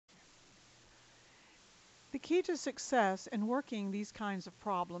key to success in working these kinds of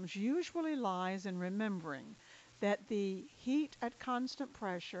problems usually lies in remembering that the heat at constant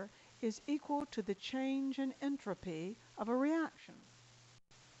pressure is equal to the change in entropy of a reaction.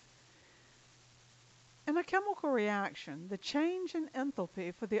 In a chemical reaction, the change in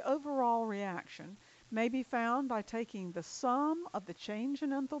enthalpy for the overall reaction may be found by taking the sum of the change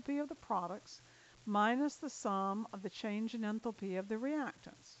in enthalpy of the products minus the sum of the change in enthalpy of the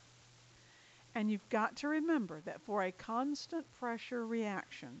reactants. And you've got to remember that for a constant pressure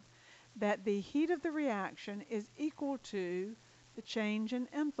reaction, that the heat of the reaction is equal to the change in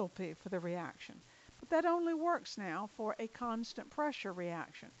enthalpy for the reaction. But that only works now for a constant pressure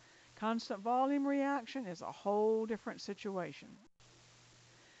reaction. Constant volume reaction is a whole different situation.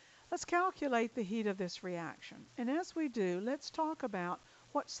 Let's calculate the heat of this reaction. And as we do, let's talk about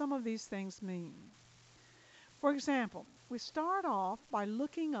what some of these things mean. For example, we start off by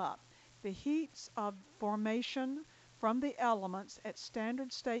looking up the heats of formation from the elements at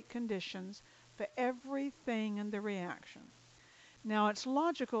standard state conditions for everything in the reaction. Now, it's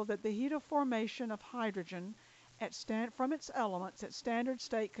logical that the heat of formation of hydrogen from its elements at standard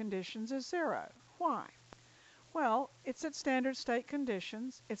state conditions is 0. Why? Well, it's at standard state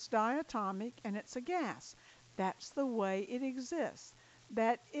conditions, it's diatomic, and it's a gas. That's the way it exists.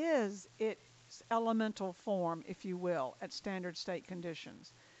 That is its elemental form, if you will, at standard state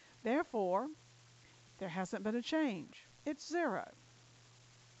conditions. Therefore, there hasn't been a change. It's 0.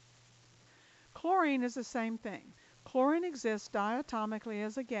 Chlorine is the same thing. Chlorine exists diatomically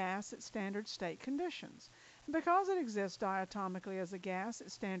as a gas at standard state conditions. And because it exists diatomically as a gas at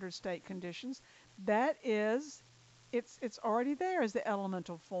standard state conditions, that is, it's already there as the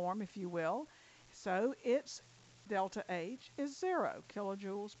elemental form, if you will. So its delta H is 0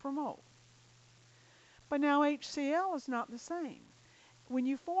 kilojoules per mole. But now HCl is not the same. When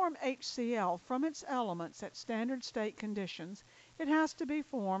you form HCl from its elements at standard state conditions, it has to be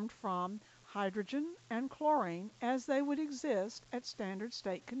formed from hydrogen and chlorine as they would exist at standard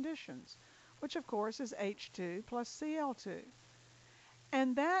state conditions, which of course is H2 plus Cl2.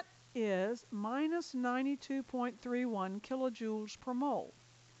 And that is minus 92.31 kilojoules per mole.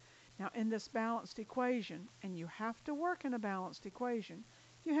 Now in this balanced equation, and you have to work in a balanced equation,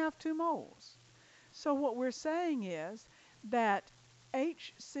 you have 2 moles. So what we're saying is that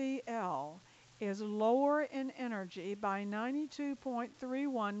HCl is lower in energy by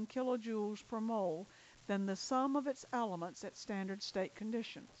 92.31 kilojoules per mole than the sum of its elements at standard state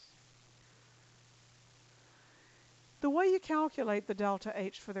conditions. The way you calculate the delta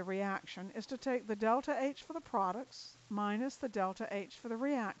H for the reaction is to take the delta H for the products minus the delta H for the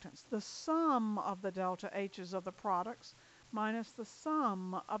reactants. The sum of the delta H's of the products minus the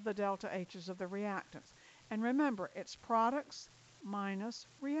sum of the delta H's of the reactants. And remember, it's products minus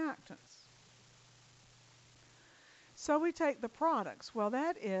reactants. So we take the products. Well,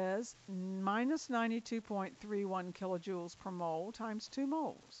 that is minus 92.31 kilojoules per mole times 2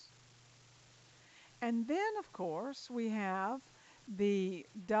 moles. And then, of course, we have the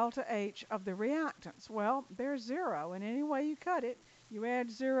delta H of the reactants. Well, they're 0, and any way you cut it, you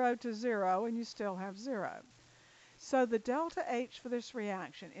add 0 to 0, and you still have 0. So the delta H for this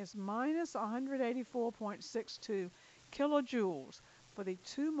reaction is minus 184.62 kilojoules for the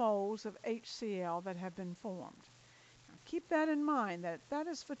 2 moles of HCl that have been formed. Now, keep that in mind, that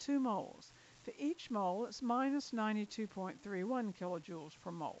is for 2 moles. For each mole, it's minus 92.31 kilojoules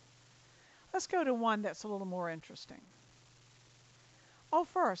per mole. Let's go to one that's a little more interesting. Oh,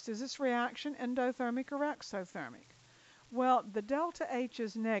 first, is this reaction endothermic or exothermic? Well, the delta H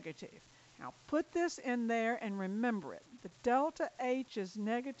is negative. Now, put this in there and remember it. The delta H is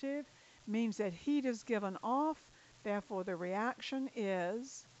negative, means that heat is given off, therefore the reaction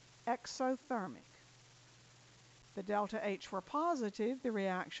is exothermic. The delta H were positive, the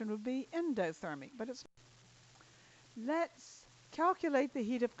reaction would be endothermic, but it's... Let's calculate the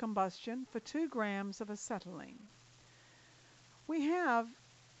heat of combustion for 2 grams of acetylene. We have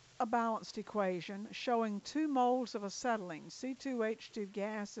a balanced equation showing 2 moles of acetylene, C2H2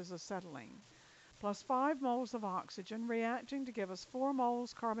 gas is acetylene, plus 5 moles of oxygen reacting to give us 4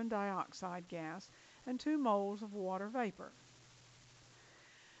 moles carbon dioxide gas and 2 moles of water vapor.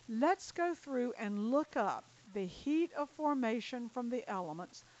 Let's go through and look up the heat of formation from the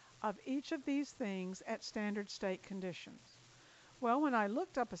elements of each of these things at standard state conditions. Well, when I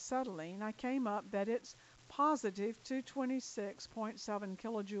looked up acetylene, I came up that it's positive 226.7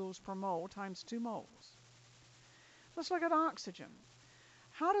 kilojoules per mole times 2 moles. Let's look at oxygen.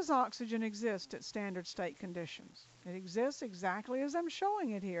 How does oxygen exist at standard state conditions? It exists exactly as I'm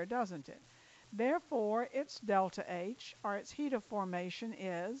showing it here, doesn't it? Therefore, its delta H, or its heat of formation,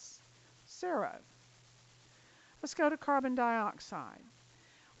 is 0. Let's go to carbon dioxide.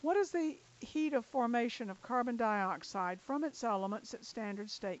 What is the heat of formation of carbon dioxide from its elements at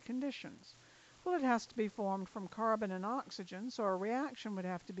standard state conditions? Well, it has to be formed from carbon and oxygen, so a reaction would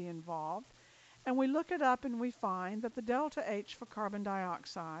have to be involved. And we look it up and we find that the delta H for carbon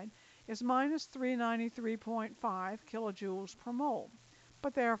dioxide is minus 393.5 kilojoules per mole,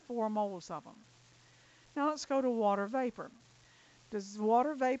 but there are 4 moles of them. Now let's go to water vapor. Does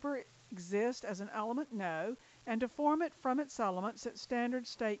water vapor exist as an element? No. And to form it from its elements at standard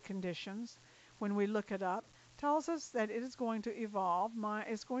state conditions, when we look it up, tells us that it is going to evolve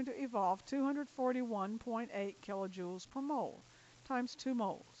 241.8 kilojoules per mole times 2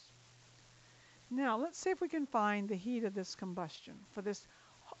 moles. Now let's see if we can find the heat of this combustion for this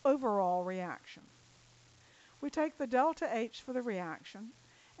overall reaction. We take the delta H for the reaction,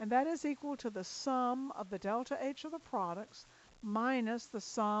 and that is equal to the sum of the delta H of the products minus the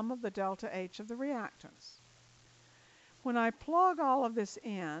sum of the delta H of the reactants. When I plug all of this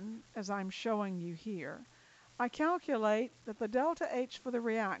in, as I'm showing you here, I calculate that the delta H for the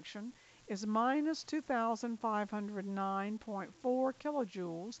reaction is minus 2,509.4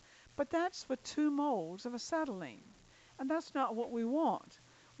 kilojoules, but that's for 2 moles of acetylene. And that's not what we want.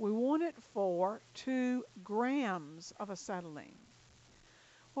 We want it for 2 grams of acetylene.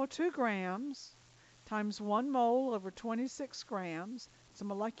 Well, 2 grams times 1 mole over 26 grams, it's a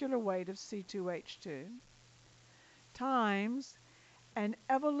molecular weight of C2H2, times an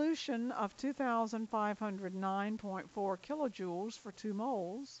evolution of 2,509.4 kilojoules for 2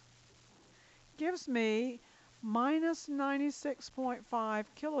 moles, gives me minus 96.5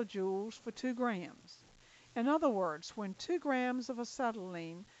 kilojoules for 2 grams. In other words, when 2 grams of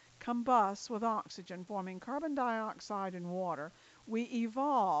acetylene combusts with oxygen, forming carbon dioxide and water, we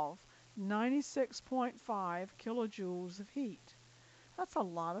evolve 96.5 kilojoules of heat. That's a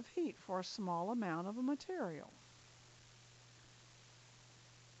lot of heat for a small amount of a material.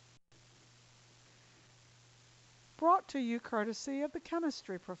 Brought to you courtesy of the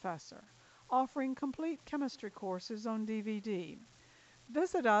Chemistry Professor, offering complete chemistry courses on DVD.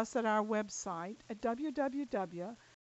 Visit us at our website at www.chemistryprofessor.com.